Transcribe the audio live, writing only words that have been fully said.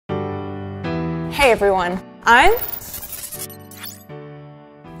Hey everyone, I'm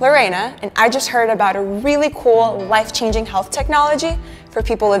Lorena, and I just heard about a really cool, life-changing health technology for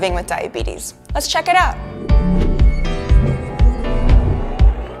people living with diabetes. Let's check it out.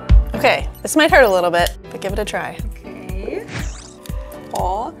 Okay, this might hurt a little bit, but give it a try. Okay.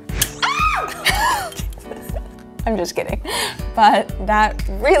 Oh. I'm just kidding. But that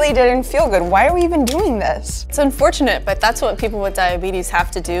really didn't feel good. Why are we even doing this? It's unfortunate, but that's what people with diabetes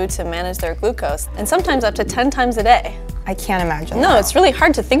have to do to manage their glucose, and sometimes up to 10 times a day. I can't imagine No, that. it's really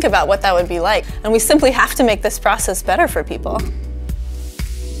hard to think about what that would be like, and we simply have to make this process better for people.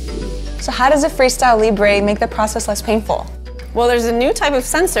 So how does a FreeStyle Libre make the process less painful? Well, there's a new type of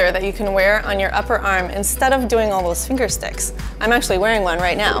sensor that you can wear on your upper arm instead of doing all those finger sticks. I'm actually wearing one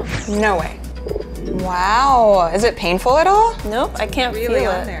right now. No way. Wow, is it painful at all? Nope, I can't feel Really it.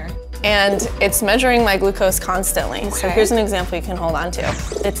 on there. And it's measuring my glucose constantly. So Okay. here's an example you can hold on to.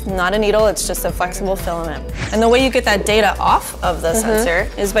 It's not a needle, it's just a flexible filament. And the way you get that data off of the sensor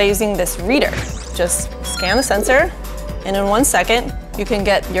is by using this reader. Just scan the sensor, and in 1 second, you can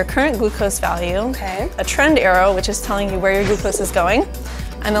get your current glucose value, Okay. a trend arrow, which is telling you where your glucose is going,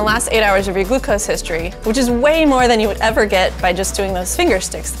 and the last 8 hours of your glucose history, which is way more than you would ever get by just doing those finger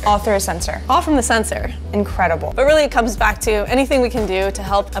sticks. All through a sensor. All from the sensor. Incredible. But really it comes back to anything we can do to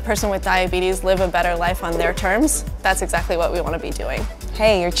help a person with diabetes live a better life on their terms. That's exactly what we want to be doing.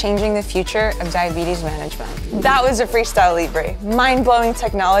 Hey, you're changing the future of diabetes management. That was a FreeStyle Libre, mind-blowing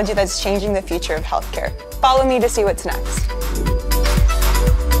technology that's changing the future of healthcare. Follow me to see what's next.